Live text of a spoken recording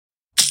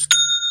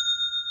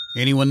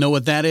Anyone know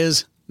what that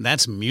is?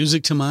 That's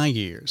music to my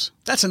ears.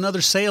 That's another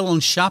sale on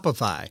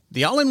Shopify,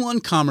 the all-in-one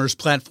commerce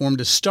platform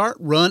to start,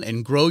 run,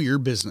 and grow your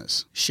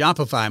business.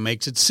 Shopify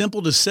makes it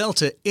simple to sell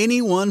to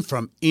anyone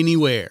from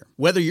anywhere.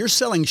 Whether you're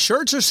selling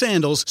shirts or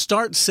sandals,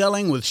 start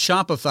selling with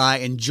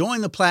Shopify and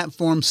join the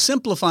platform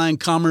simplifying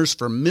commerce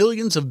for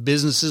millions of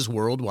businesses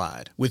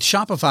worldwide. With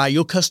Shopify,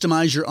 you'll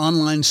customize your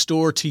online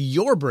store to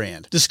your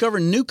brand,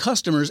 discover new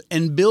customers,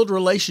 and build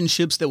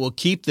relationships that will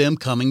keep them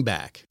coming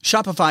back.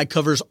 Shopify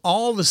covers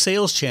all the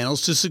sales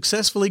channels to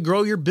successfully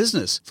grow your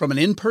business, from an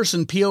in-person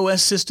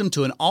POS system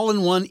to an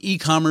all-in-one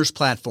e-commerce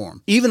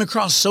platform, even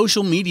across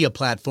social media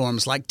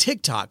platforms like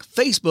TikTok,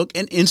 Facebook,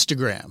 and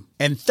Instagram.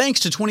 And thanks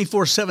to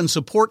 24/7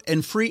 support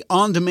and free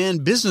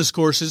on-demand business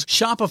courses,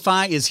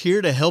 Shopify is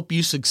here to help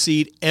you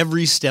succeed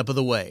every step of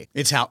the way.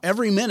 It's how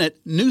every minute,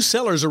 new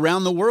sellers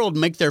around the world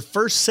make their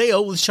first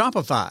sale with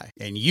Shopify.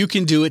 And you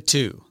can do it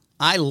too.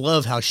 I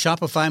love how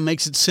Shopify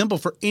makes it simple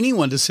for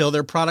anyone to sell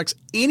their products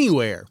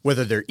anywhere.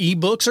 Whether they're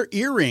ebooks or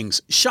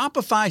earrings,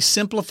 Shopify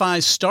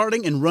simplifies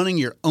starting and running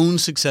your own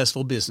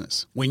successful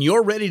business. When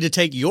you're ready to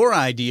take your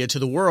idea to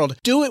the world,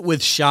 do it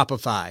with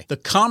Shopify, the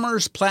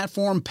commerce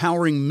platform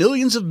powering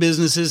millions of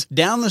businesses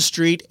down the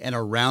street and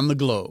around the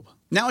globe.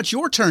 Now it's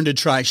your turn to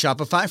try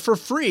Shopify for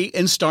free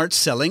and start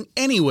selling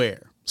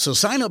anywhere. So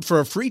sign up for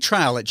a free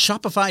trial at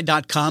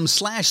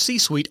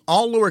shopify.com/C-Suite,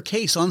 all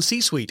lowercase on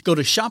C-Suite. Go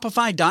to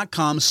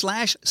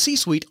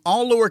shopify.com/C-Suite,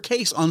 all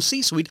lowercase on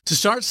C-Suite to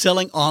start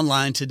selling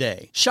online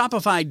today.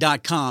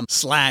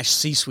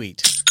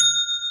 Shopify.com/C-Suite.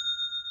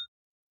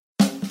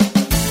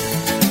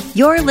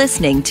 You're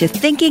listening to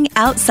Thinking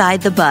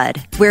Outside the Bud,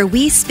 where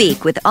we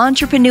speak with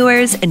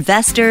entrepreneurs,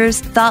 investors,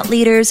 thought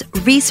leaders,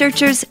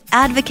 researchers,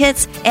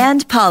 advocates,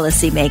 and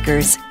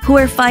policymakers who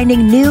are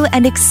finding new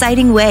and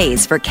exciting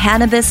ways for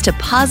cannabis to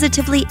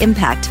positively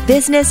impact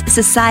business,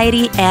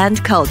 society,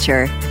 and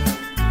culture.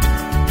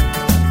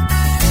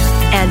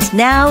 And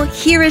now,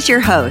 here is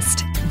your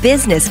host,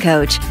 business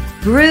coach,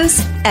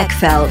 Bruce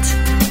Eckfeldt.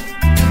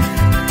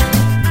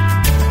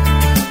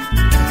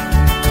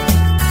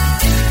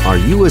 Are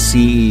you a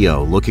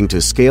CEO looking to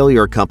scale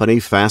your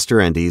company faster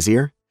and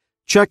easier?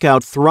 Check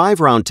out Thrive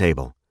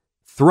Roundtable.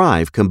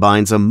 Thrive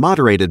combines a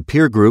moderated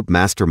peer group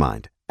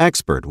mastermind,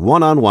 expert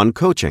one-on-one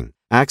coaching,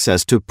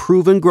 access to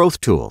proven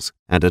growth tools,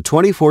 and a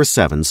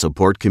 24/7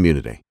 support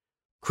community.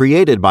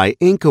 Created by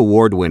Inc.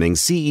 award-winning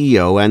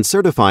CEO and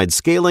certified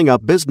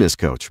scaling-up business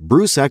coach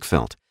Bruce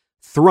Eckfeldt,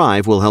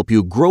 Thrive will help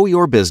you grow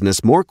your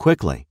business more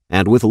quickly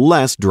and with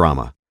less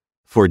drama.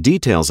 For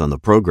details on the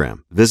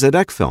program, visit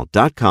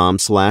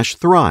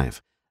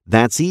eckfeldt.com/thrive.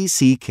 That's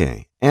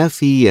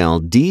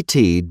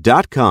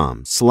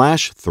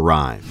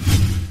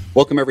ECKFELDT.com/thrive.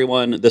 Welcome,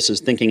 everyone. This is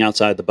Thinking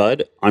Outside the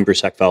Bud. I'm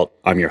Bruce Eckfeldt.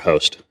 I'm your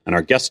host. And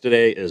our guest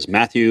today is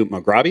Matthew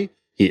Maghrabi.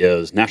 He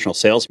is National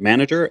Sales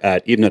Manager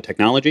at Evna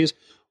Technologies.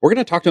 We're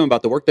going to talk to him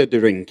about the work they're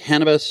doing in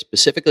cannabis,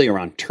 specifically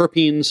around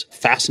terpenes,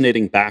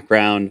 fascinating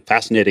background,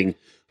 fascinating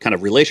kind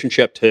of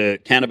relationship to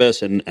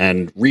cannabis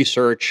and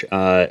research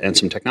and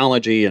some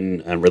technology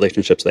and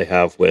relationships they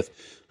have with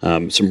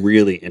some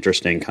really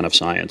interesting kind of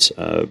science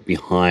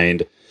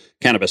behind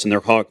cannabis and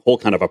their whole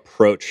kind of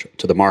approach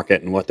to the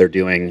market and what they're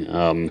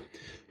doing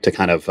to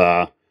kind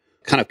of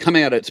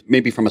coming at it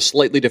maybe from a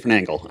slightly different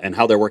angle and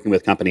how they're working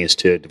with companies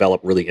to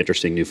develop really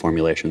interesting new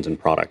formulations and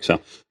products. So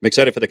I'm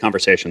excited for the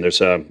conversation.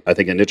 There's, I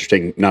think, an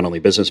interesting not only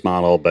business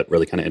model, but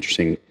really kind of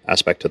interesting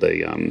aspect to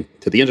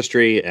the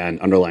industry and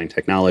underlying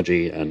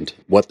technology and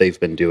what they've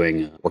been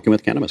doing working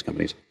with cannabis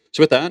companies.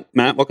 So with that,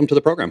 Matt, welcome to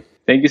the program.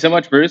 Thank you so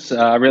much, Bruce.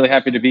 Really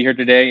happy to be here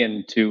today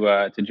and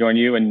to join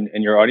you and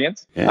your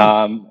audience.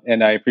 Yeah.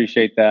 And I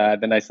appreciate the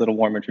nice little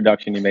warm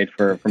introduction you made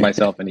for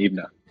myself and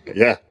Evna.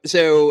 Yeah.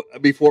 So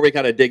before we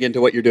kind of dig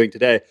into what you're doing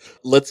today,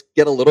 let's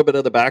get a little bit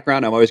of the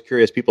background. I'm always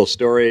curious people's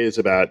stories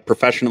about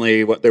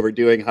professionally what they were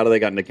doing, how they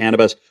got into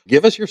cannabis.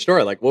 Give us your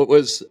story. Like what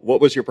was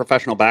your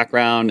professional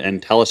background, and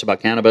tell us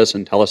about cannabis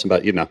and tell us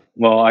about Evna.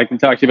 Well, I can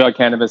talk to you about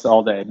cannabis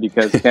all day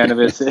because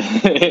cannabis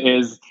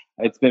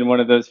it's been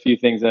one of those few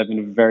things that I've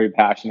been very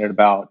passionate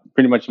about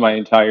pretty much my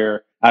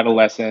entire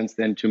adolescence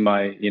into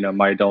my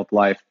adult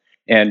life.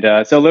 And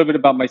so a little bit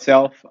about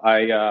myself.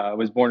 I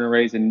was born and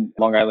raised in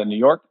Long Island, New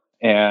York.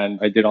 And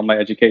I did all my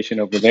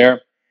education over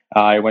there.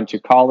 I went to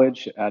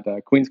college at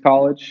Queens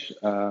College,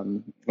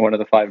 one of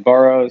the 5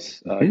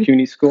 boroughs,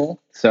 CUNY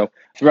School. So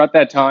throughout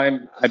that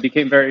time, I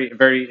became very,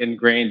 very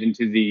ingrained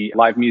into the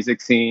live music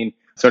scene,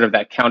 sort of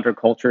that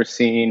counterculture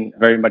scene,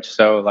 very much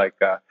so like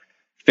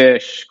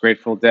Phish,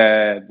 Grateful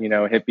Dead,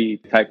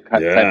 hippie type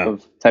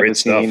of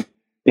scene.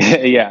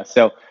 Yeah.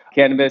 So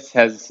cannabis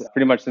has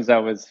pretty much since I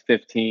was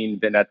 15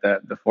 been at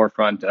the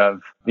forefront of,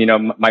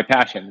 my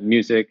passion.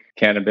 Music,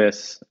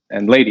 cannabis,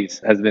 and ladies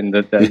has been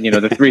the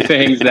 3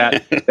 things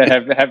that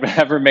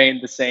have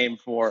remained the same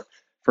for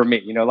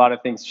me. A lot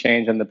of things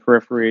change on the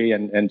periphery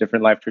and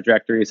different life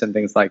trajectories and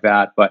things like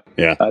that. But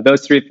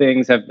those 3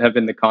 things have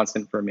been the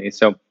constant for me.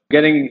 So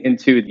getting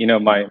into,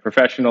 my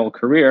professional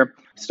career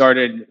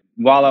started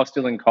while I was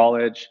still in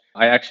college.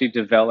 I actually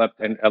developed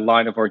a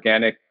line of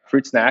organic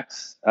fruit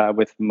snacks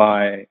with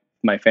my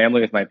my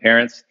family, with my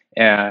parents.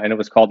 And it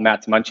was called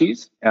Matt's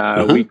Munchies.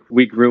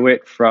 We grew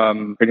it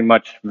from pretty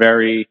much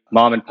very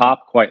mom and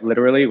pop, quite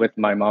literally, with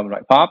my mom and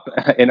my pop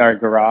in our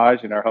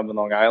garage in our home in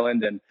Long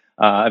Island, and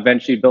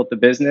eventually built the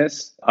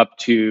business up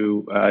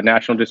to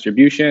national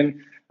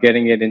distribution,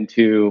 getting it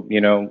into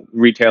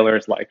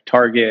retailers like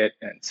Target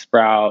and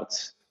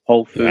Sprouts,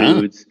 Whole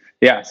Foods.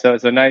 Yeah, so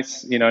it's a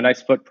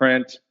nice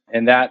footprint.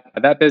 And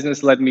that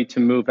business led me to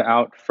move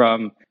out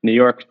from New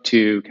York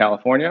to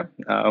California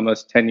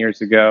almost 10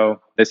 years ago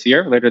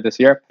later this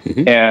year.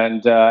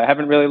 And I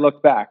haven't really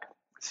looked back.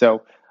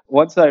 So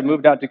once I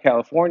moved out to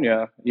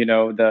California,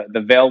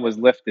 the veil was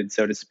lifted,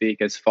 so to speak,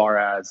 as far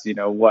as,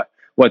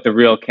 what the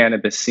real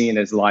cannabis scene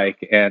is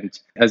like. And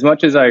as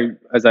much as I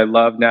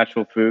love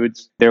natural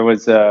foods, there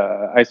was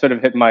I sort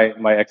of hit my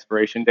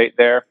expiration date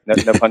there.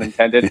 No pun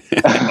intended.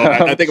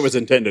 I think it was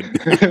intended.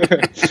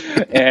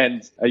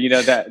 And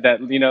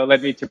that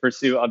led me to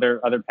pursue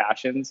other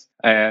passions.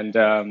 And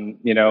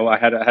I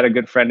had a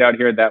good friend out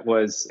here that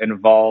was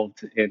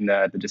involved in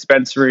the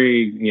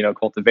dispensary,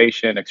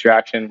 cultivation,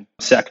 extraction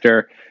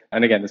sector.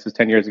 And again, this was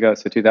 10 years ago,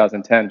 so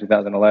 2010,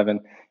 2011.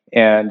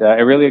 And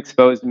it really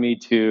exposed me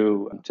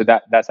to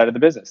that side of the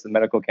business, the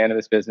medical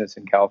cannabis business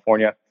in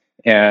California.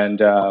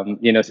 And,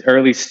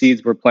 early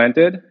seeds were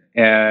planted.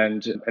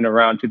 And in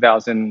around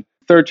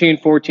 2013,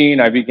 14,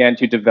 I began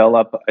to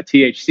develop a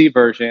THC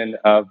version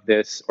of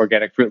this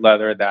organic fruit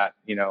leather that,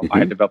 I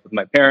had developed with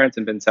my parents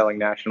and been selling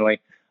nationally.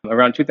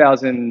 Around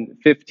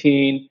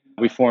 2015,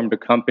 we formed a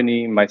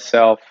company,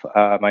 myself,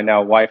 my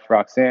now wife,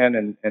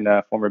 Roxanne, and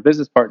a former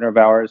business partner of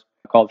ours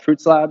called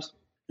Fruit Slabs.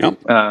 Yep.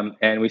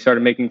 And we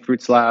started making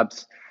fruit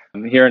slabs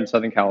here in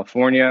Southern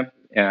California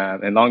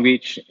and Long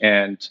Beach,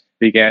 and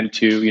began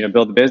to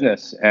build a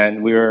business.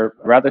 And we were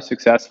rather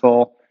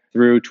successful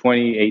through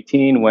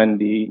 2018 when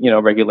the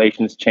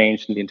regulations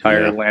changed and the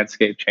entire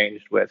landscape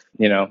changed with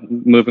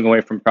moving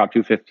away from Prop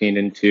 215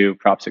 into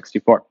Prop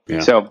 64.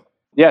 So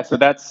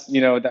that's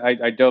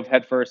I dove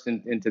headfirst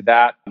into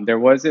that. There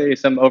was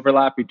some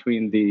overlap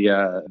between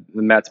the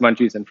Matt's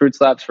Munchies and Fruit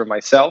Slabs for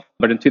myself,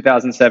 but in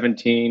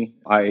 2017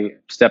 I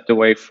stepped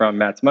away from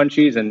Matt's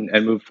Munchies and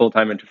moved full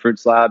time into Fruit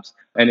Slabs.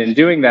 And in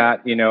doing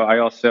that, I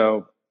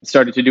also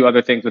started to do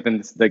other things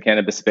within the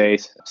cannabis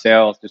space: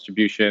 sales,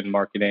 distribution,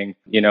 marketing,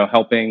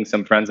 helping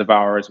some friends of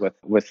ours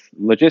with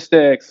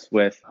logistics,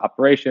 with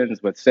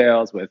operations, with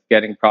sales, with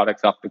getting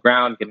products off the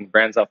ground, getting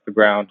brands off the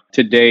ground.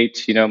 To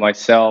date,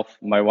 myself,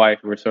 my wife,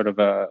 we're sort of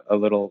a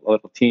little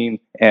team,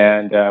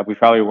 and we've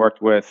probably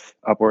worked with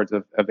upwards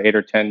of 8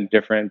 or 10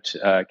 different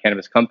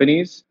cannabis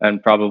companies,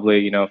 and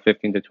probably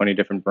 15 to 20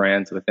 different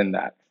brands within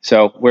that.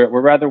 So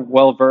we're rather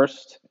well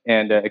versed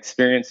and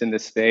experienced in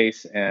this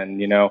space,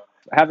 and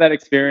have that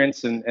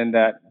experience and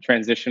that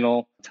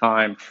transitional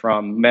time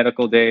from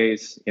medical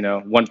days,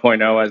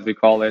 1.0 as we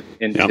call it,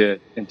 into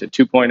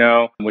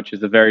 2.0, which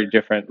is a very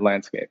different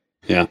landscape.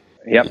 Yeah.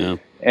 Yep. Yeah.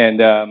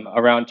 And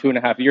around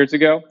 2.5 years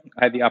ago,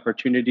 I had the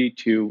opportunity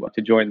to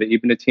join the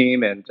Ibna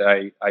team, and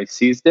I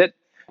seized it.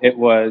 It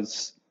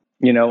was,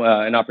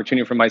 an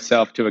opportunity for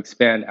myself to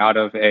expand out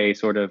of a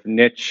sort of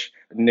niche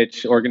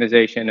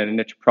organization and a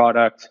niche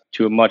product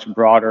to a much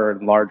broader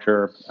and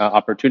larger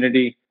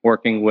opportunity,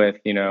 working with,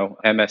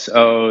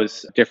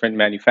 MSOs, different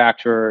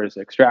manufacturers,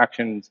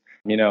 extractions,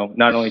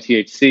 not only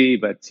THC,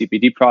 but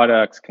CBD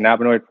products,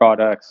 cannabinoid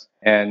products.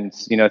 And,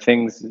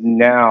 things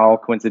now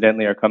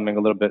coincidentally are coming a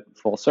little bit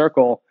full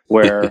circle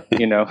where,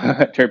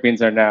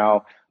 terpenes are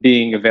now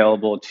being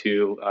available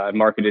to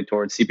marketed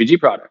towards CPG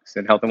products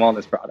and health and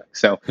wellness products.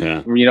 So,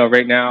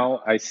 right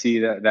now I see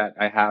that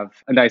I have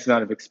a nice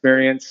amount of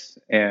experience,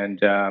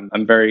 and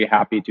I'm very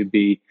happy to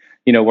be,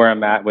 where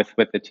I'm at with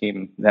the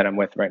team that I'm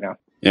with right now.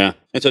 Yeah.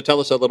 And so tell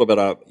us a little bit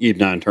about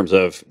Ibna in terms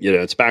of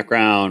its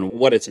background,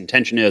 what its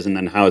intention is, and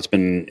then how it's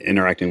been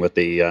interacting with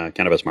the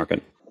cannabis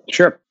market.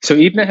 Sure. So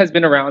Ibna has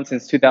been around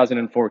since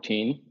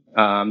 2014.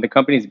 The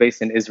company is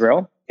based in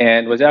Israel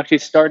and was actually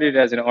started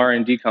as an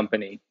R&D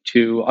company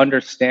to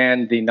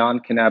understand the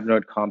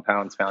non-cannabinoid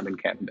compounds found in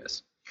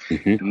cannabis.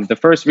 Mm-hmm. The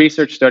first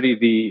research study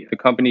the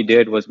company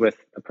did was with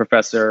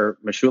Professor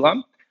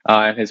Meshulam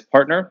and his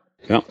partner.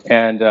 Yeah.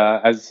 And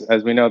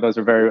as we know, those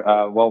are very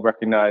well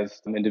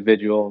recognized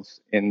individuals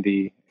in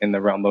the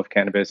realm of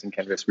cannabis and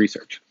cannabis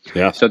research.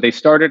 Yeah. So they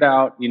started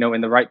out,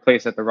 in the right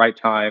place at the right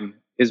time,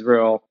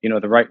 Israel,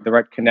 the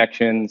right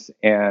connections,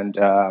 and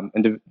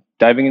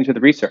diving into the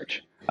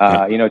research.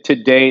 To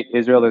date,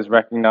 Israel is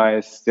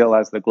recognized still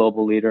as the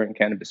global leader in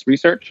cannabis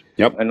research.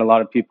 Yep. And a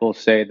lot of people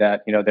say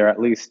that, they're at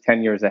least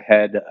 10 years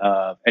ahead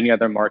of any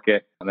other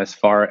market as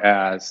far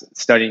as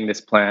studying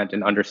this plant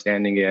and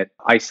understanding it,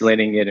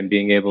 isolating it, and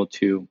being able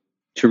to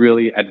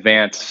really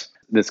advance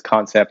this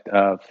concept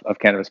of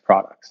cannabis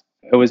products.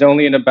 It was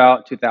only in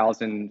about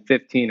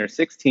 2015 or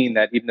 16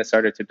 that Ibna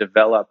started to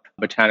develop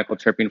botanical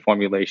terpene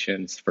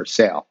formulations for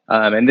sale.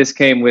 And this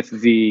came with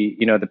the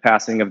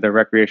passing of the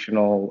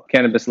recreational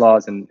cannabis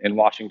laws in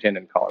Washington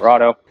and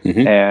Colorado.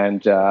 Mm-hmm.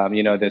 And,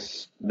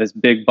 this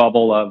big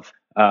bubble of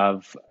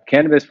of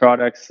cannabis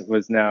products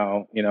was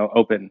now,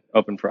 open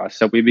for us.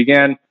 So we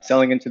began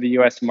selling into the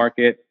US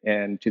market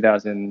in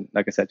 2000,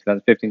 like I said,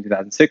 2015,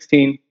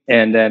 2016.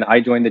 And then I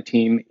joined the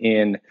team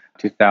in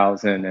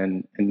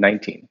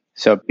 2019.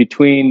 So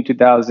between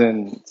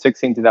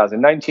 2016,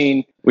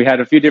 2019, we had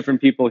a few different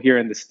people here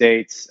in the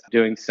States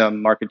doing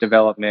some market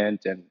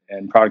development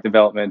and product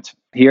development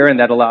here. And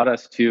that allowed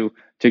us to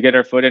get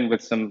our foot in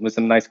with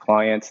some nice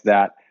clients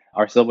that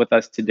are still with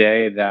us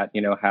today that,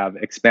 have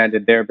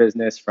expanded their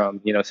business from,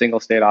 single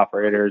state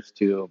operators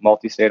to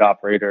multi-state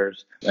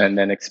operators, and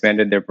then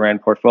expanded their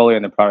brand portfolio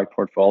and the product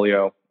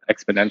portfolio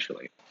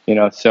exponentially.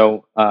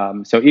 So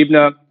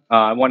Ibna,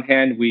 on one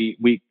hand,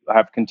 we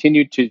have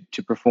continued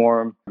to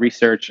perform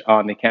research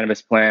on the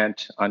cannabis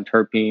plant, on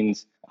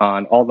terpenes,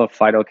 on all the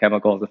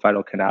phytochemicals, the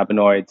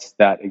phytocannabinoids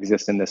that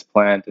exist in this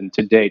plant. And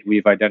to date,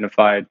 we've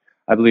identified,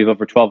 I believe,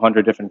 over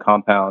 1,200 different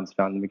compounds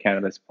found in the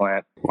cannabis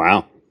plant.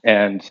 Wow.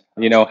 And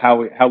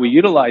how we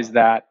utilize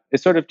that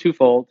is sort of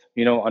twofold.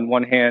 On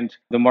one hand,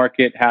 the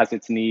market has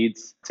its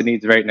needs. Its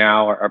needs right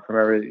now are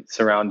primarily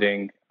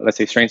surrounding, let's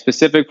say,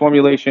 strain-specific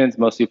formulations,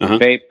 mostly for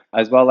vape,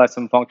 as well as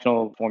some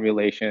functional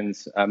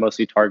formulations,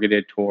 mostly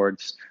targeted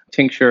towards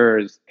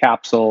tinctures,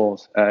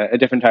 capsules,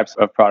 different types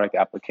of product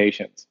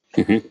applications.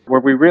 Where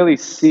we really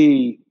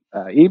see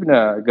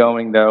Ibna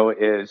going, though,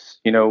 is,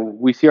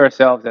 we see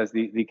ourselves as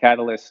the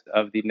catalyst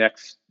of the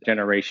next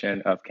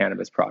generation of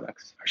cannabis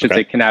products. I should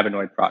say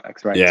cannabinoid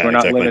products, right? Yeah, so we're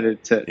not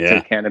limited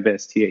to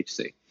cannabis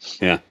THC.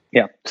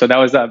 Yeah. So that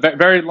was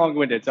very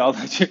long-winded. So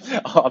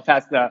I'll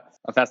pass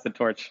the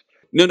torch.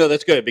 No,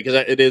 that's good, because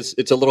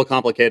it's a little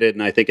complicated.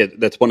 And I think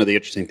that's one of the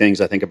interesting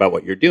things I think about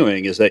what you're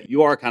doing is that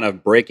you are kind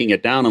of breaking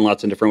it down in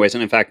lots of different ways.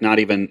 And in fact, not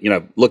even,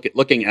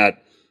 looking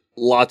at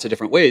lots of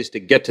different ways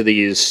to get to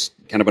these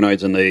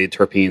cannabinoids and the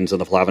terpenes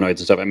and the flavonoids and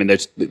stuff. I mean,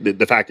 there's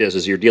the fact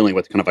is you're dealing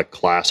with kind of a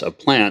class of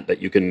plant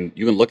that you can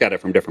look at it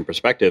from different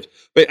perspectives.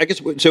 But I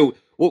guess, so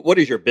what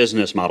is your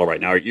business model right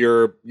now?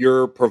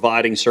 You're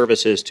providing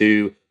services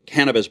to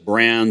cannabis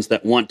brands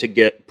that want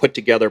to put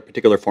together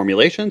particular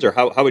formulations, or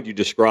how would you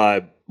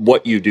describe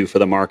what you do for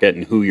the market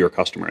and who your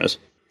customer is?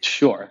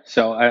 Sure.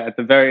 So at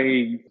the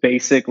very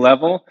basic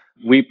level,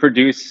 we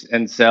produce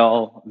and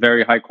sell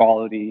very high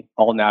quality,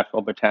 all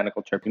natural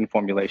botanical terpene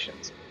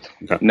formulations.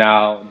 Okay.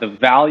 Now, the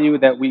value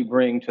that we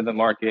bring to the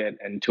market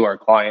and to our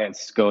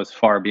clients goes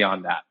far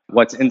beyond that.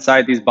 What's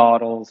inside these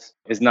bottles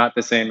is not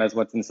the same as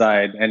what's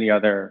inside any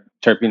other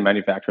terpene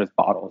manufacturer's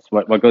bottles.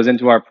 What goes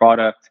into our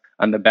product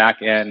on the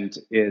back end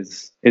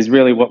is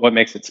really what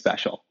makes it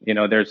special.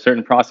 There's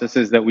certain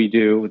processes that we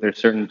do. There's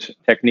certain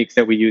techniques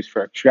that we use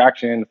for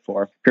extraction,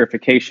 for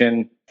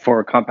purification,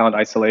 for compound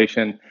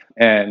isolation.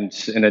 And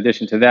in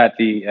addition to that,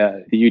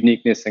 the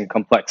uniqueness and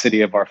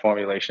complexity of our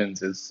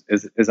formulations is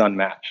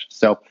unmatched.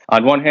 So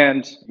on one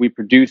hand, we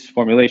produce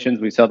formulations,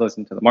 we sell those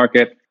into the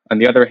market. On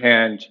the other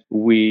hand,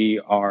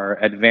 we are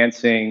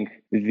advancing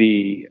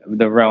the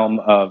realm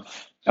of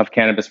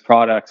cannabis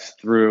products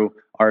through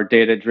our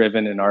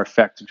data-driven and our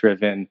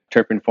effect-driven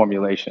terpene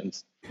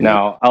formulations.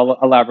 Now, I'll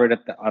elaborate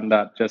on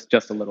that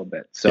just a little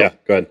bit. So, yeah,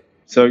 go ahead.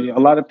 So a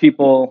lot of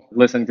people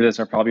listening to this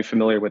are probably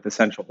familiar with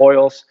essential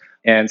oils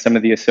and some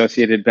of the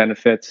associated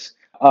benefits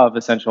of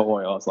essential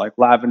oils, like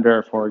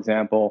lavender, for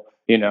example,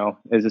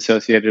 is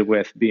associated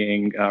with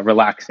being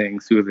relaxing,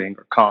 soothing,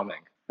 or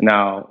calming.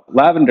 Now,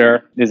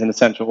 lavender is an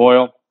essential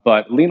oil,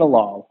 but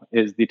linalool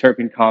is the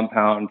terpene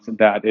compound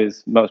that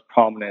is most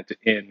prominent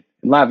in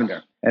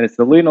lavender. And it's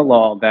the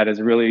linalool that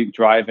is really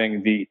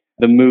driving the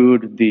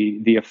mood,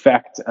 the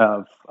effect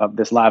of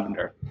this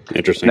lavender.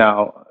 Interesting.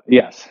 Now,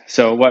 yes.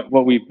 So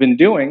what we've been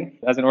doing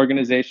as an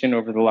organization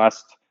over the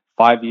last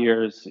 5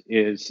 years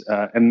is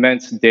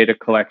immense data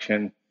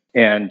collection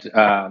and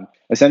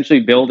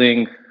essentially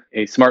building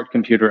a smart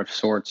computer of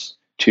sorts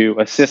to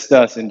assist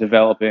us in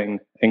developing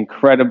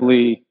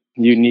incredibly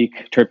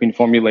unique terpene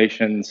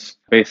formulations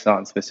based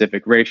on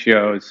specific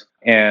ratios,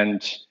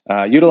 and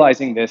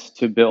utilizing this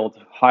to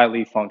build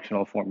highly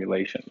functional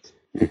formulations.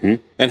 Mm-hmm.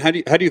 And how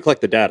do you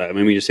collect the data? I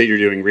mean, when you say you're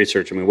doing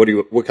research, I mean,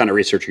 what kind of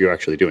research are you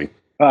actually doing?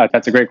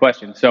 That's a great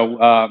question.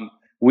 So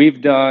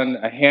we've done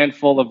a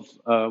handful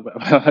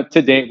of,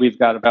 to date, we've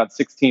got about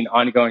 16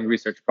 ongoing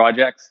research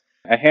projects.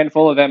 A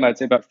handful of them, I'd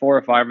say about 4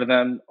 or 5 of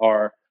them,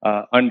 are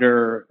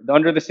under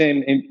the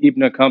same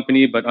Ibna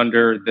company, but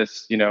under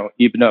this,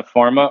 Ibna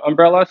Pharma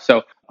umbrella.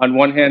 So on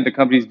one hand, the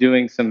company's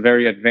doing some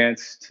very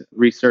advanced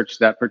research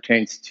that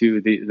pertains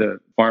to the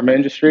pharma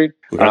industry.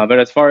 Okay. But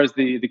as far as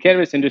the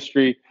cannabis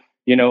industry,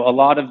 a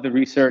lot of the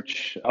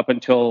research up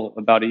until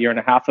about 1.5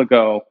 years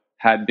ago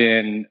had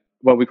been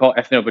what we call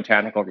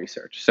ethnobotanical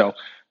research. So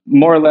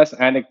more or less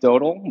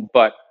anecdotal,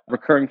 but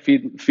recurring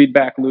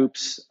feedback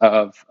loops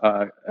of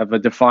a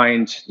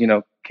defined,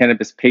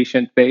 cannabis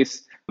patient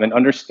base, and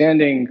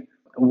understanding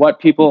what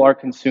people are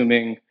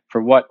consuming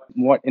for what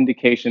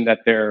indication that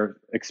they're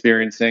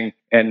experiencing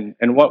and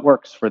what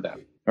works for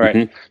them, right?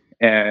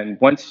 Mm-hmm. And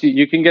once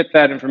you can get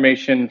that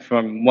information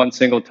from one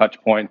single touch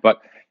point,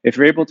 but if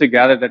you're able to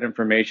gather that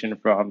information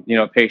from,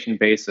 a patient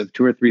base of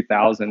 2,000 or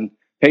 3,000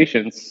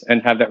 patients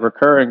and have that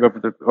recurring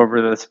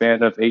over the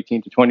span of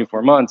 18 to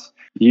 24 months,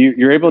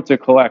 you're able to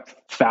collect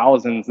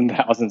thousands and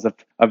thousands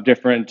of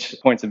different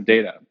points of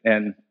data.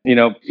 And,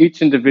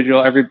 each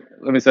individual,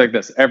 let me say like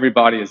this,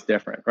 everybody is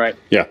different, right?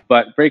 Yeah.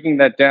 But breaking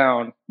that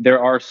down,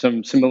 there are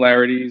some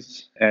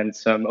similarities and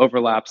some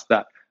overlaps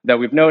that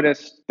we've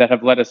noticed that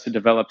have led us to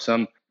develop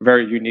some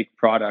very unique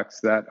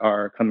products that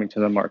are coming to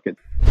the market.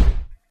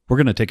 We're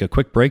going to take a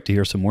quick break to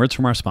hear some words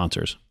from our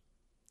sponsors.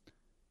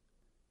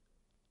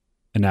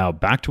 And now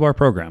back to our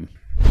program.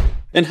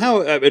 And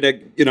how,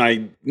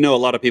 I know a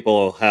lot of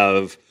people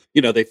have,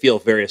 they feel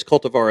various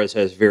cultivars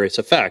has various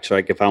effects.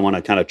 Like if I want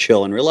to kind of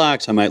chill and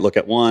relax, I might look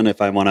at one.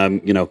 If I want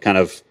to, kind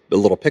of a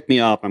little pick me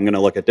up, I'm going to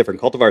look at different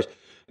cultivars.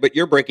 But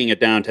you're breaking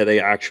it down to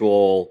the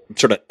actual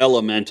sort of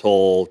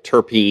elemental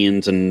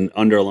terpenes and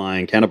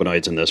underlying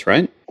cannabinoids in this,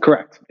 right?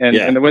 Correct.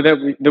 And the way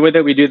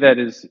that we do that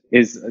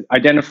is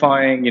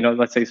identifying,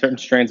 let's say certain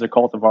strains of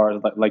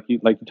cultivars like you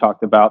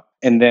talked about,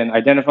 and then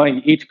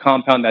identifying each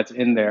compound that's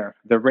in there,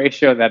 the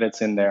ratio that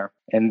it's in there.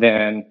 And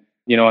then,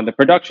 on the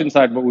production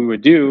side, what we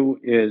would do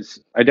is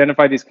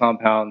identify these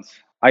compounds,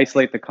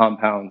 isolate the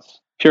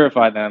compounds,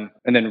 purify them,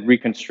 and then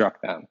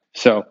reconstruct them.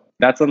 So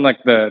that's on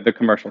like the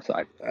commercial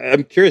side.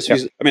 I'm curious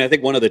because I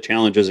think one of the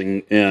challenges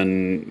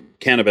in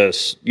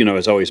cannabis,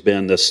 has always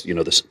been this,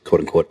 this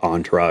quote unquote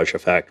entourage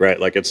effect, right?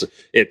 Like it's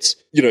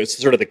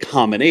sort of the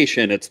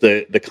combination, it's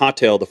the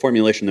cocktail, the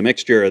formulation, the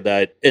mixture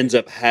that ends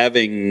up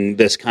having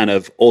this kind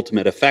of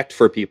ultimate effect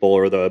for people,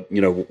 or the,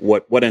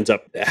 what ends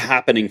up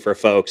happening for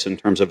folks in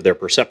terms of their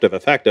perceptive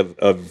effect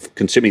of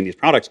consuming these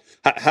products.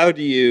 How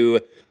do you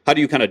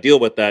kind of deal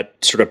with that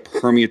sort of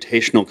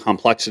permutational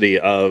complexity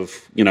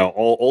of,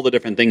 all the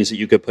different things that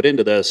you could put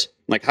into this?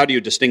 Like, how do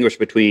you distinguish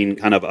between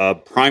kind of a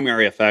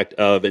primary effect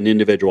of an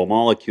individual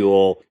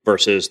molecule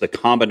versus the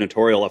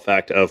combinatorial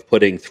effect of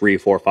putting 3,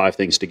 4, 5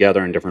 things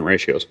together in different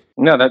ratios?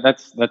 No,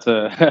 that's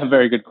a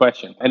very good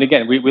question. And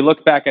again, we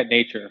look back at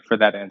nature for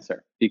that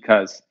answer,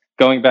 because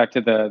going back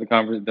to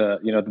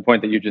the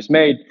point that you just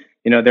made,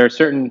 there are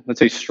certain, let's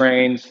say,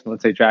 strains,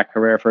 let's say Jack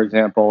Herer, for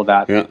example,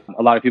 that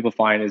a lot of people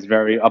find is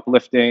very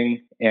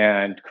uplifting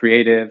and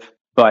creative.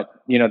 But,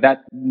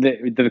 that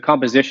the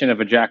composition of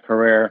a Jack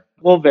Herer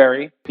will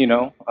vary,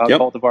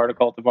 cultivar to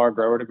cultivar,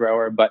 grower to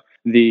grower. But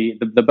the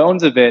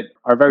bones of it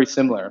are very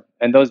similar.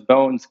 And those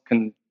bones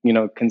can,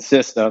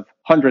 consist of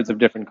hundreds of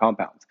different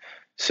compounds.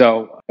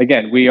 So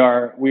again, we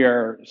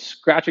are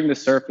scratching the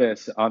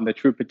surface on the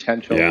true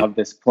potential of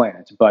this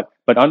plant, but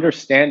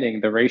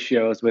understanding the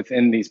ratios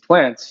within these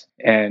plants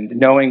and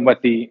knowing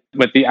what the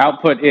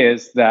output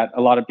is that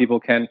a lot of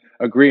people can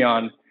agree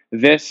on.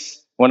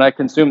 This, when I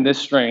consume this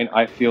strain,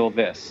 I feel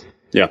this.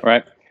 Yeah.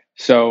 Right.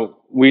 So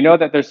we know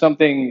that there's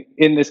something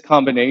in this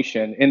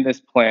combination in this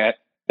plant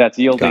that's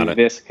yielding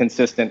this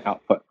consistent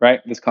output,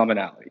 right? This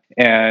commonality.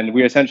 And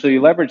we essentially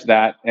leverage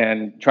that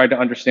and try to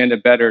understand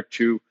it better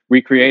to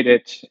recreate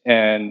it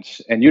and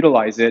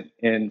utilize it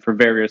for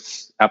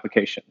various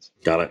applications.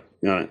 Got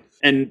it.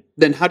 And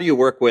then how do you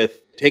work with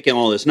taking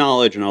all this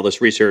knowledge and all this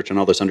research and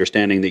all this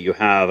understanding that you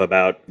have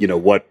about,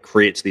 what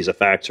creates these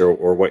effects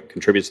or what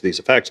contributes to these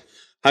effects?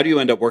 How do you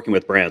end up working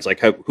with brands? Like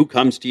who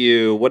comes to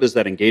you? What does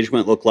that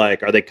engagement look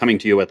like? Are they coming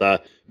to you with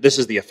this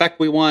is the effect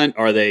we want?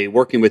 Are they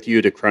working with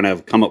you to kind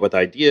of come up with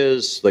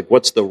ideas? Like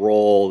what's the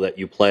role that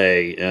you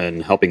play in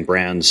helping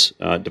brands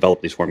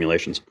develop these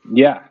formulations?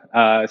 Yeah.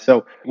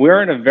 So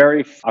we're in a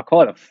very, I'll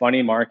call it a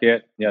funny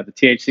market, the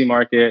THC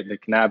market, the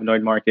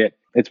cannabinoid market.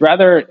 It's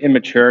rather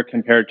immature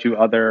compared to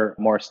other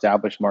more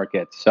established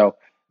markets. So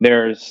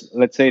there's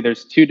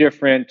two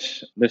different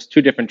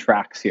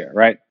tracks here,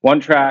 right?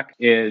 One track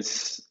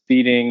is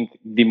feeding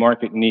the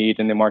market need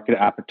and the market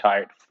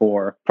appetite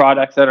for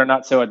products that are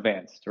not so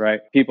advanced,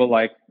 right? People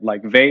like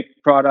vape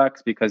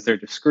products because they're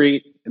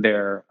discreet,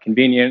 they're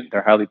convenient,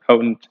 they're highly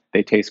potent,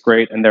 they taste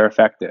great, and they're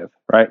effective,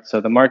 right? So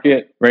the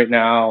market right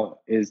now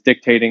is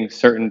dictating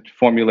certain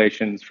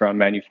formulations from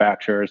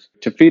manufacturers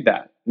to feed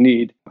that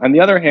need. On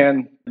the other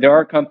hand, there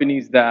are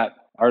companies that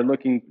are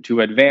looking to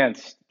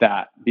advance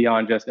that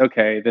beyond just,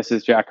 okay, this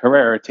is Jack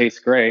Herer, it tastes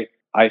great,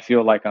 I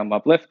feel like I'm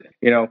uplifted.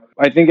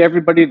 I think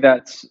everybody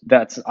that's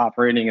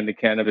operating in the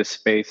cannabis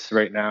space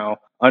right now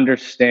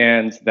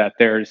understands that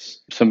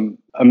there's some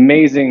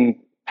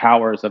amazing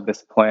powers of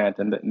this plant,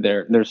 and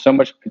there's so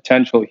much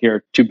potential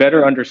here to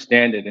better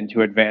understand it and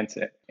to advance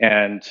it.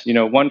 And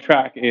one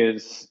track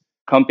is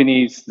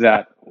companies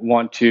that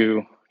want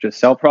to just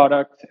sell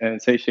product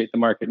and satiate the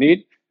market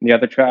need. And the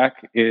other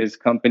track is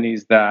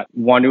companies that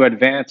want to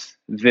advance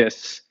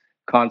this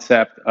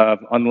concept of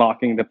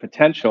unlocking the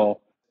potential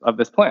of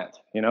this plant,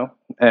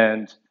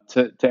 And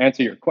to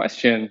answer your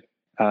question,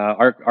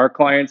 our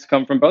clients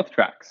come from both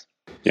tracks.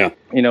 Yeah.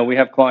 We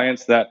have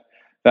clients that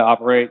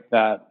operate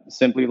that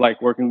simply like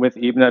working with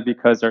Ibna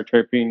because their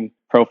terpene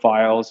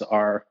profiles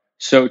are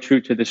so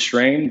true to the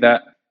strain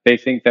that they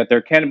think that they're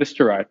cannabis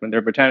derived when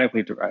they're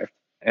botanically derived.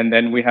 And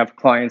then we have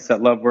clients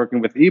that love working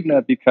with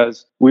Ibna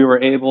because we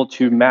were able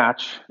to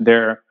match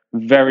their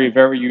very,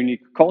 very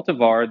unique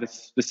cultivar, this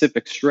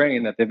specific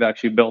strain that they've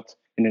actually built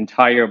an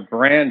entire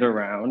brand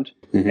around,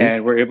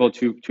 and we're able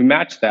to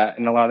match that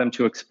and allow them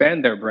to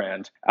expand their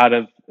brand out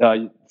of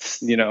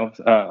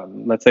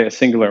let's say a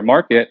singular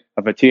market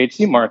of a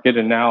THC market,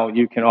 and now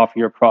you can offer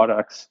your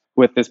products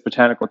with this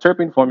botanical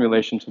terpene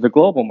formulation to the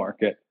global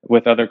market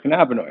with other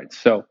cannabinoids.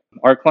 So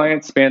our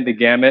clients span the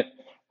gamut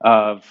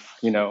of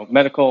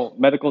medical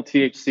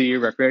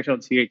THC, recreational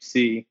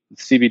THC,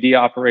 CBD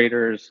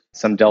operators,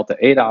 some Delta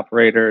 8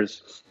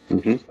 operators,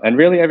 and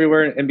really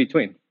everywhere in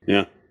between.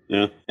 Yeah.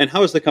 Yeah. And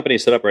how is the company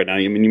set up right now?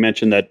 I mean, you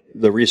mentioned that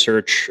the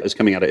research is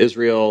coming out of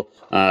Israel.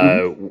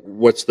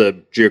 What's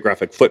the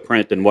geographic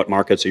footprint and what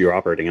markets are you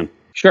operating in?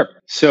 Sure.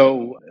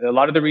 So a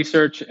lot of the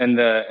research and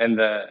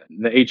the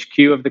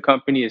HQ of the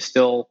company is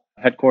still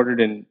headquartered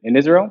in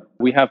Israel.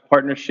 We have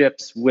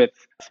partnerships with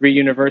 3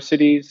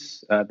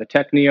 universities, the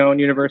Technion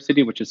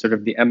University, which is sort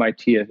of the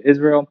MIT of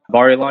Israel,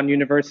 Bar-Ilan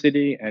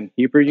University, and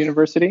Hebrew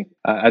University,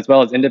 as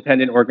well as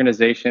independent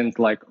organizations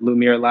like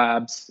Lumiere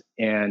Labs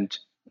and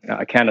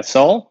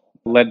Canasol,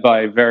 led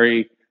by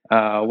very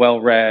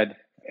well-read,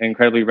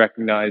 incredibly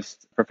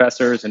recognized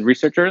professors and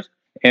researchers.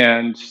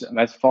 And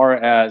as far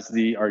as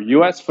our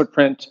U.S.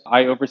 footprint,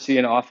 I oversee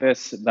an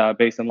office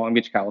based in Long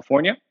Beach,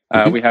 California.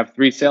 We have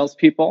 3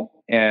 salespeople,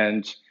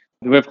 and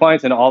we have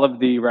clients in all of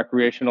the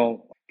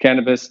recreational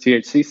cannabis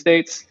THC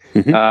states,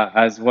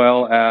 as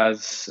well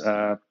as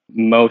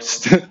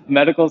most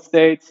medical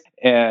states.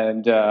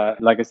 And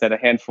like I said, a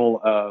handful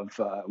of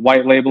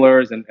white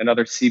labelers and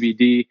other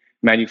CBD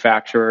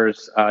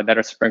manufacturers that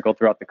are sprinkled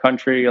throughout the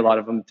country. A lot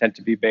of them tend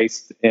to be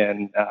based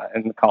in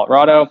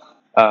Colorado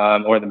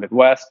or the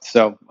Midwest.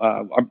 So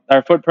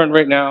our footprint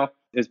right now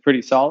is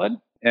pretty solid.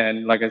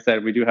 And like I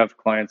said, we do have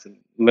clients in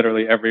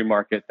literally every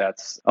market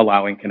that's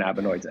allowing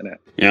cannabinoids in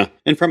it. Yeah.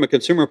 And from a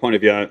consumer point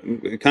of view,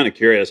 I'm kind of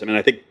curious. I mean,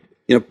 I think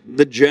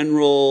the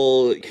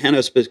general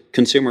cannabis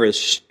consumer is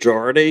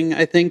starting,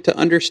 I think, to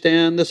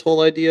understand this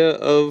whole idea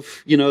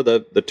of,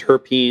 the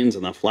terpenes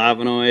and the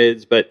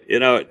flavonoids. But,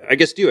 I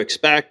guess, do you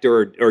expect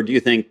or do you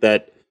think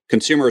that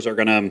consumers are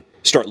going to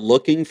start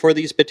looking for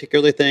these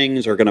particular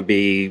things, or going to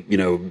be,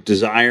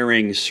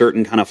 desiring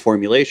certain kind of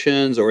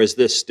formulations? Or is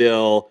this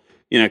still,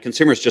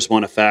 consumers just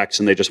want effects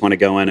and they just want to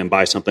go in and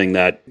buy something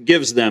that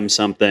gives them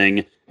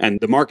something, and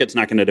the market's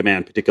not going to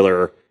demand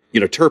particular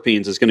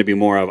terpenes? Is going to be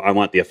more of, I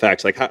want the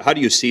effects. Like, how do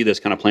you see this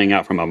kind of playing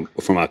out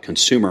from a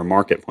consumer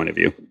market point of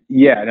view?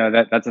 Yeah,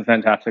 no, that's a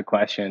fantastic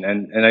question.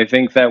 And I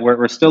think that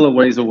we're still a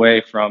ways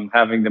away from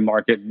having the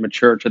market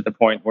mature to the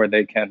point where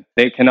they can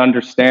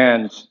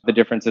understand the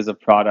differences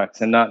of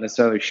products and not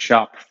necessarily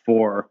shop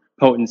for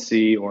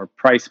potency or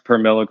price per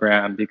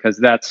milligram, because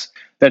that's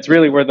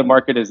really where the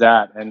market is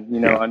at.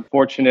 And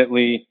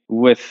unfortunately,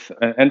 with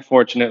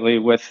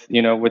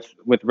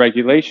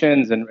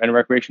regulations and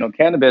recreational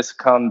cannabis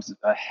comes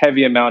a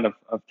heavy amount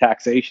of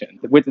taxation.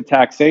 With the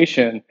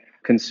taxation,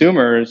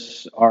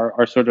 consumers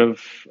are sort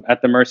of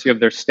at the mercy of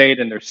their state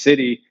and their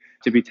city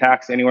to be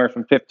taxed anywhere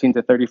from 15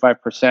 to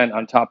 35%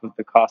 on top of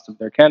the cost of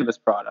their cannabis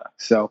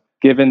products. So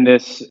given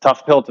this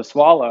tough pill to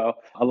swallow,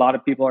 a lot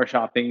of people are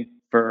shopping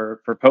for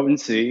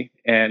potency.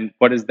 And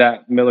what is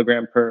that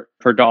milligram per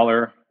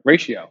dollar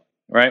ratio,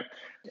 right?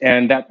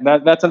 And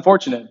that's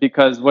unfortunate,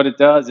 because what it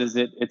does is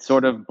it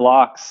sort of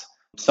blocks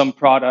some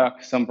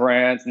products, some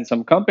brands, and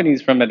some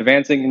companies from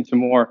advancing into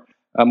more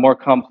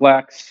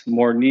complex,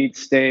 more need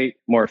state,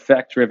 more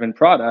effect-driven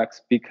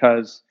products,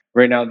 because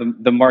right now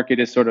the market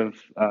is sort of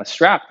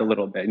strapped a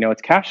little bit.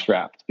 It's cash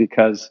strapped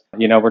because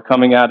we're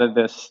coming out of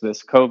this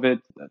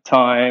COVID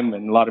time,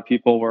 and a lot of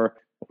people were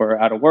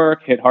out of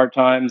work, hit hard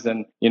times,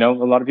 and a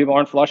lot of people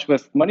aren't flush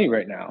with money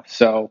right now.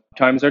 So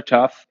times are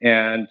tough,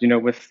 and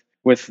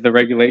with the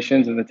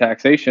regulations and the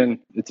taxation,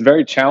 it's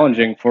very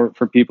challenging for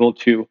people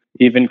to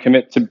even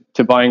commit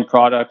to buying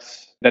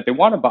products that they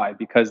want to buy,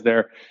 because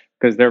they're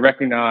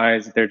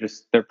recognized,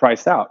 they're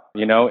priced out.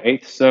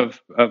 Eighths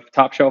of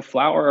top shelf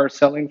flower are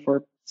selling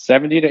for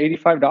 $70 to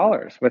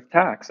 $85 with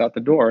tax out the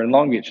door in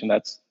Long Beach, and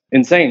that's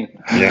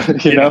insane.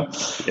 Yeah,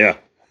 Yeah,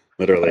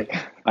 literally.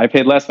 I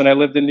paid less when I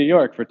lived in New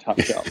York for top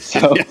shelf.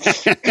 So.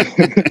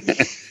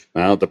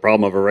 Well, the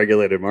problem of a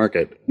regulated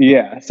market.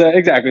 Yeah, so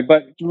exactly.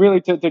 But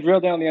really, to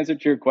drill down the answer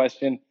to your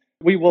question,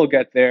 we will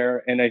get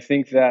there. And I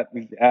think that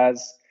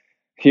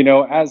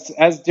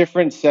as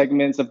different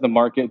segments of the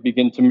market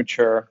begin to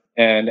mature,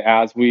 and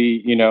as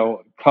we,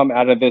 come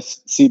out of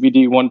this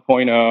CBD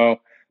 1.0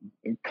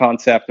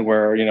 concept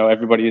where,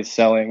 everybody is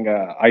selling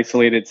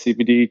isolated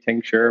CBD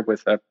tincture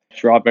with a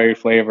strawberry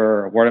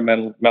flavor or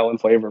watermelon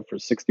flavor for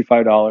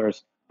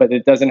 $65, but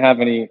it doesn't have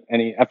any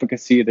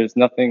efficacy. There's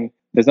nothing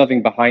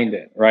behind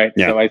it, right?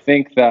 Yeah. So I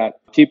think that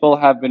people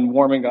have been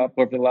warming up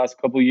over the last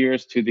couple of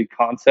years to the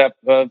concept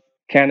of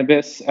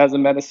cannabis as a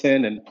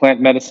medicine and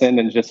plant medicine,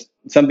 and just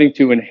something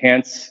to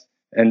enhance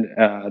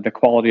the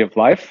quality of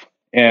life.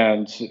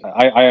 And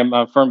I am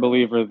a firm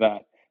believer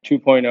that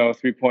 2.0,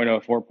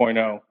 3.0,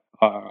 4.0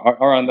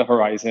 are on the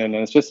horizon, and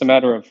it's just a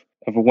matter of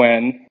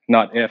when,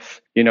 not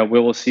if, we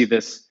will see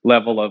this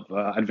level of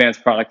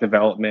advanced product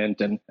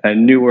development and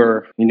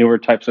newer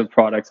types of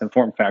products and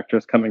form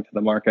factors coming to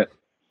the market.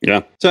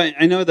 Yeah. So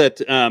I know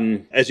that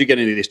as you get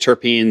into these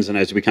terpenes and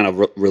as we kind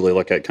of really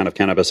look at kind of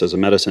cannabis as a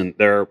medicine,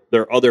 there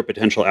are other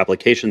potential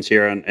applications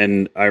here.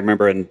 And I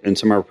remember in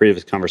some of our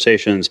previous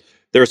conversations,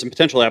 there are some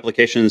potential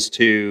applications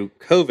to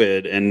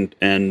COVID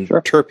and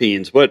Sure.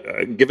 terpenes.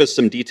 Give us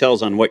some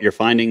details on what you're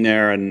finding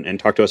there and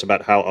talk to us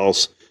about how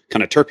else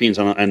kind of terpenes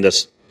and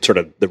this sort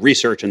of the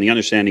research and the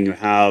understanding you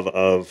have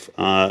of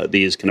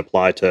these can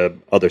apply to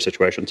other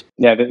situations.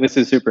 Yeah, this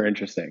is super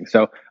interesting.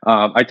 So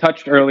I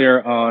touched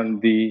earlier on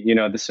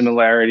the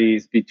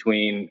similarities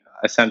between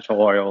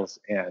essential oils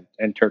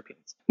and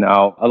terpenes.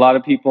 Now, a lot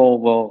of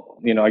people will,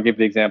 I give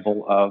the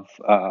example of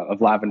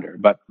lavender,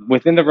 but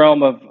within the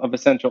realm of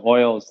essential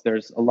oils,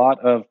 there's a lot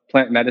of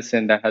plant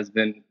medicine that has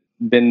been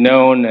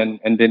known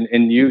and been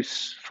in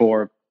use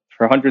for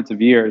hundreds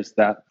of years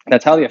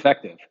that's highly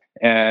effective.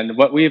 And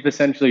what we've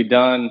essentially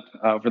done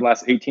over the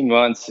last 18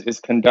 months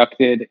is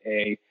conducted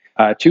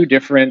two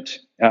different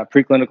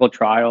preclinical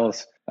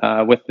trials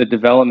with the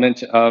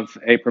development of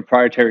a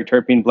proprietary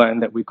terpene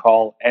blend that we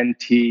call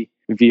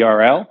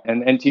NTVRL.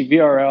 And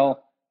NTVRL,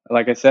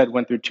 like I said,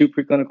 went through two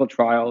preclinical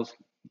trials,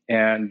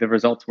 and the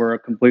results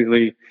were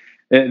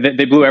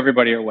they blew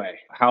everybody away.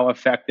 How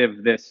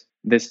effective this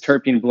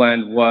terpene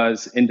blend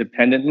was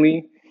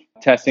independently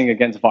testing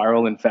against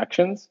viral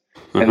infections,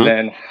 and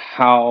then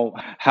how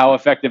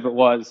effective it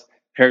was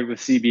paired with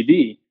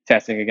CBD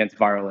testing against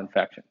viral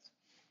infections.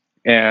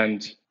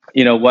 And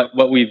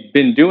what we've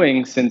been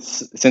doing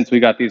since we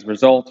got these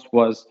results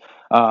was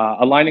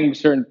aligning with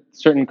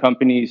certain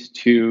companies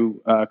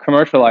to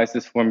commercialize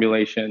this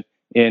formulation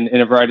in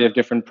a variety of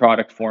different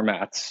product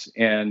formats.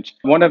 And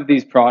one of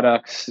these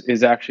products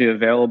is actually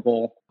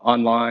available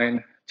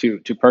online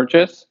to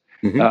purchase.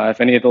 If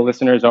any of the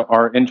listeners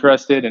are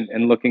interested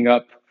in looking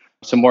up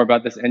some more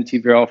about this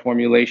NTVRL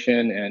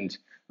formulation and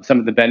some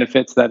of the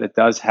benefits that it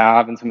does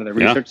have and some of the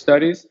research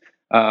studies,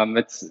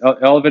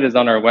 all of it is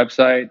on our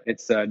website.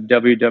 It's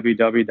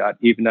www.ibna.com,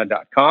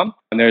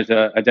 and there's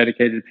a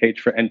dedicated page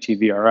for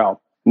NTVRL.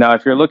 Now,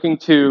 if you're looking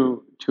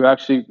to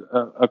actually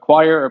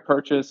acquire or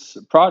purchase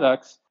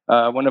products,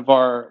 one of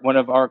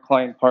our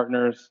client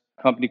partners,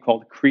 a company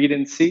called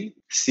Creedency,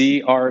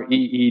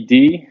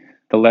 CREED,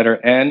 the letter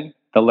N,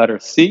 the letter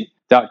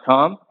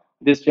C.com.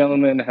 This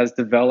gentleman has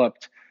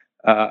developed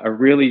a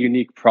really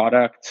unique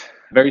product,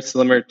 very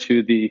similar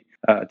to the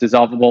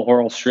dissolvable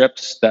oral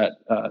strips that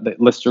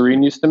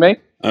Listerine used to make.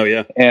 Oh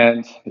yeah,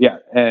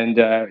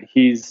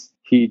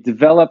 he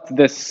developed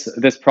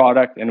this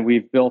product, and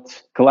we've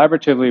built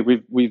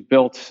collaboratively. We've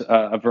built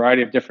a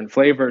variety of different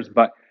flavors,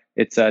 but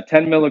it's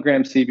 10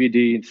 milligram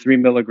CBD, 3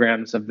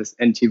 milligrams of this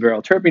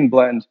NTVRL terpene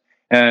blend.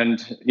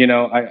 And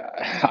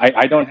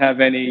I don't have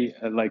any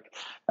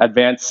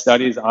advanced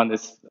studies on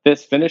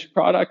this finished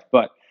product,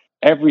 but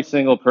every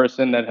single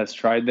person that has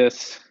tried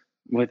this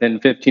within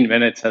 15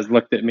 minutes has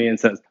looked at me and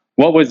says,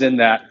 "What was in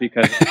that?"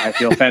 Because I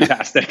feel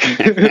fantastic.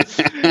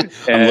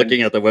 I'm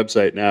looking at the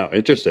website now.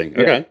 Interesting.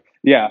 Okay.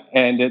 Yeah,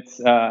 and it's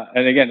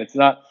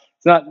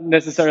not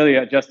necessarily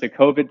just a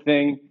COVID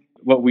thing.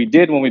 What we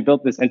did when we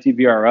built this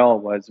NTVRL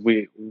was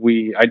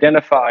we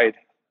identified,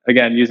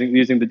 again,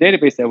 using the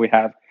database that we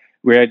have,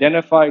 we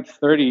identified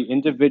 30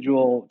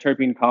 individual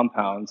terpene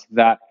compounds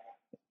that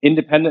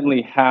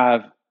independently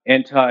have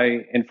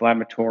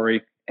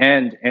anti-inflammatory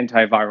and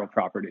antiviral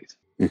properties.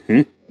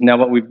 Now,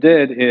 what we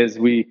did is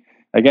we,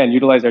 again,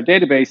 utilized our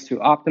database to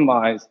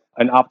optimize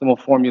an optimal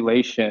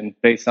formulation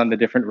based on the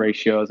different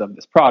ratios of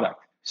this product.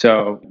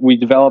 So we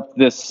developed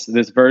this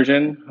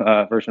version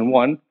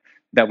 1,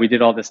 that we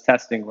did all this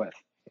testing with.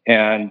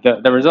 And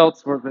the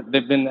results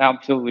they've been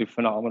absolutely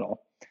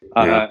phenomenal.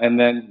 And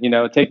then,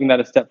 taking that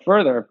a step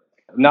further,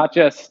 not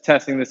just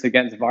testing this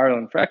against viral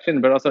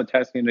infection, but also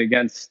testing it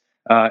against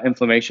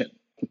inflammation.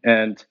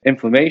 And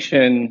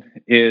inflammation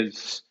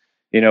is,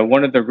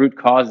 one of the root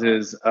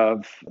causes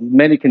of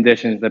many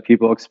conditions that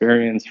people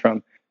experience,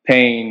 from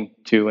pain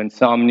to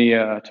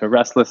insomnia to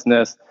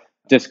restlessness,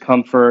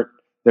 discomfort.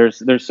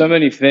 There's so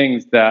many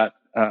things that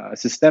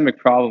systemic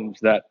problems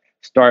that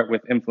start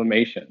with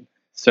inflammation.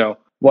 So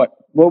what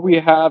we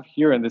have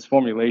here in this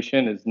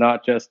formulation is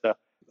not just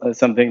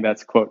something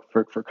that's quote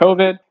for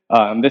COVID.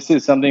 This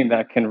is something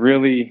that can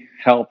really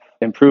help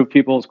improve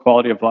people's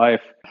quality of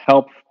life,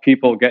 help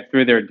people get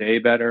through their day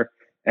better,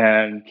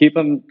 and keep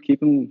them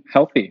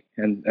healthy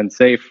and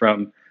safe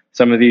from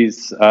some of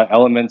these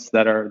elements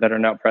that are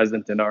now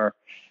present in our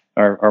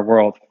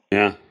world.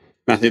 Yeah.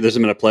 Matthew, this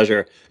has been a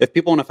pleasure. If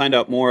people want to find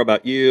out more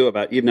about you,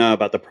 about Ibna,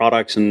 about the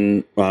products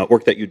and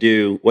work that you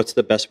do, what's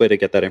the best way to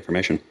get that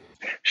information?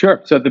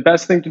 Sure. So the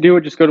best thing to do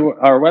would just go to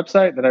our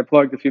website that I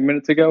plugged a few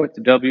minutes ago. It's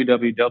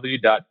www.ibna.com.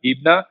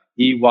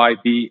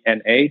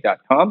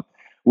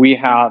 We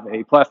have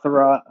a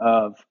plethora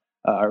of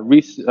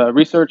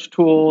research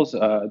tools,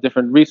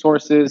 different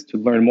resources to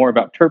learn more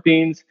about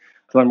terpenes,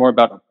 to learn more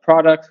about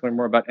products, learn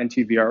more about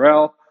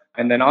NTVRL.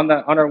 And then on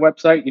our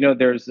website,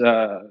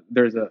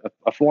 there's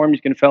a form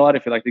you can fill out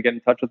if you'd like to get in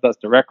touch with us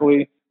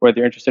directly, whether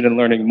you're interested in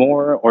learning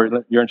more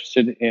or you're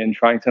interested in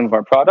trying some of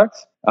our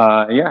products.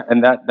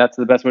 And that's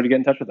the best way to get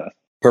in touch with us.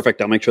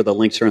 Perfect. I'll make sure the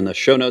links are in the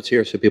show notes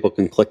here so people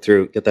can click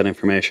through, get that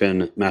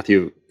information.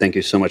 Matthew, thank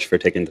you so much for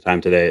taking the time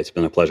today. It's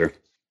been a pleasure.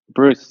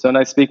 Bruce, so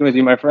nice speaking with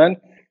you, my friend.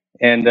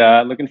 And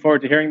looking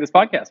forward to hearing this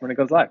podcast when it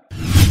goes live.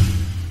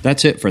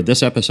 That's it for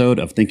this episode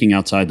of Thinking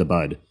Outside the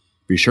Bud.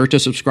 Be sure to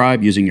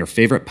subscribe using your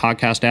favorite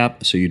podcast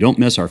app so you don't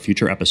miss our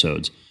future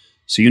episodes.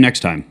 See you next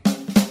time.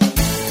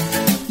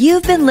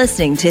 You've been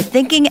listening to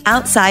Thinking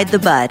Outside the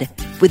Bud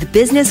with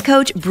business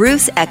coach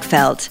Bruce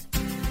Eckfeldt.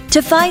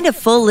 To find a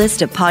full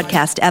list of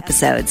podcast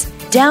episodes,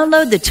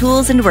 download the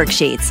tools and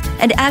worksheets,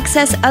 and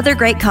access other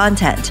great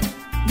content,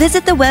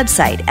 visit the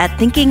website at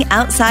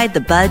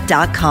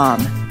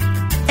thinkingoutsidethebud.com.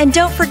 And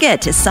don't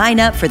forget to sign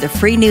up for the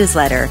free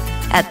newsletter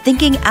at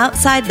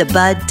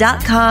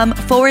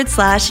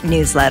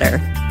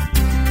thinkingoutsidethebud.com/newsletter.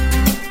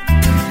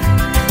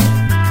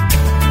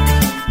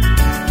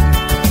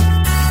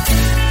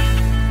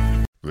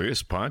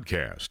 This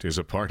podcast is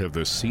a part of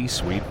the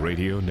C-Suite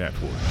Radio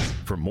Network.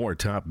 For more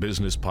top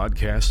business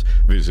podcasts,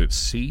 visit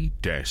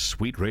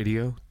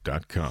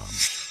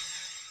c-suiteradio.com.